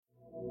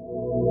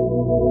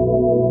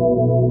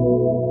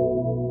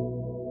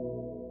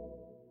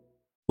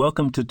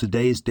Welcome to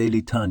today's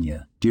Daily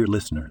Tanya, dear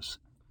listeners.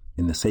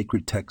 In the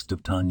sacred text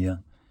of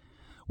Tanya,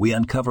 we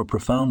uncover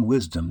profound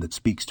wisdom that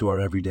speaks to our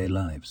everyday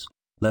lives.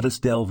 Let us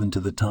delve into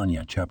the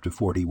Tanya, chapter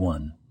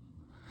 41,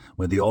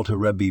 where the altar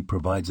Rabbi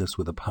provides us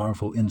with a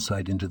powerful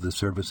insight into the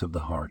service of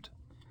the heart.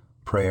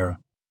 Prayer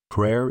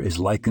is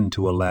likened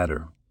to a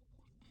ladder,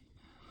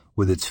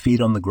 with its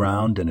feet on the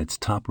ground and its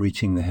top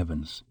reaching the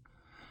heavens.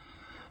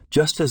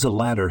 Just as a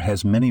ladder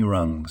has many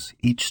rungs,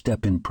 each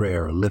step in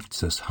prayer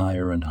lifts us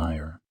higher and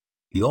higher.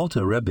 The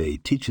Alter Rebbe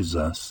teaches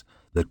us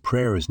that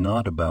prayer is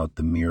not about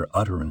the mere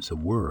utterance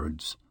of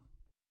words,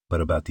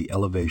 but about the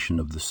elevation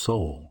of the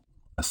soul,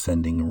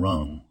 ascending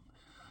rung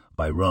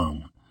by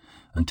rung,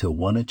 until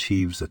one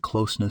achieves a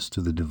closeness to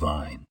the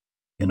divine.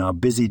 In our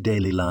busy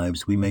daily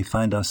lives, we may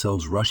find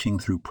ourselves rushing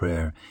through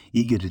prayer,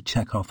 eager to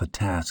check off a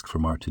task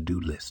from our to-do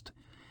list.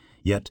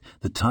 Yet,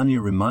 the Tanya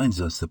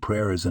reminds us that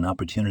prayer is an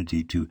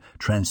opportunity to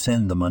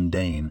transcend the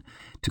mundane,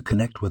 to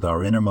connect with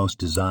our innermost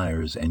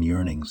desires and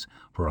yearnings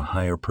for a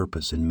higher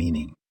purpose and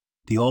meaning.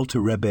 The Alter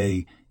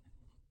Rebbe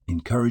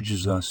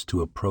encourages us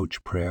to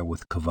approach prayer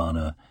with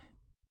kavana,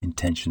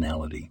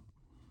 intentionality.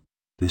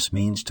 This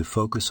means to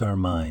focus our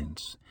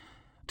minds,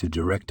 to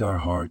direct our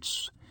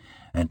hearts,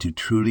 and to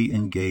truly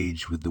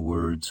engage with the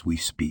words we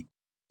speak.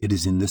 It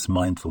is in this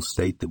mindful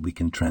state that we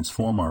can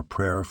transform our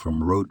prayer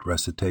from rote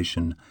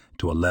recitation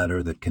to a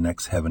ladder that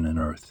connects heaven and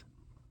earth.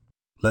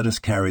 Let us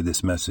carry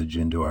this message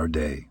into our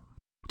day,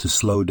 to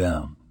slow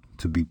down,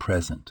 to be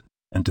present,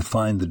 and to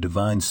find the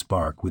divine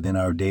spark within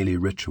our daily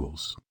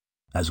rituals.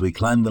 As we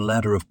climb the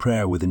ladder of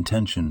prayer with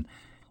intention,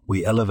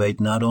 we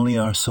elevate not only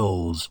our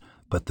souls,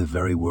 but the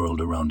very world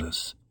around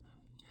us.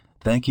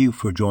 Thank you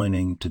for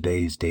joining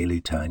today's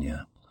Daily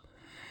Tanya.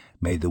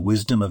 May the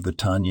wisdom of the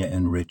Tanya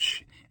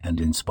enrich and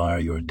inspire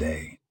your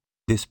day.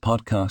 This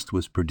podcast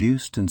was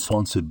produced and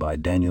sponsored by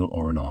Daniel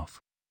Oranoff.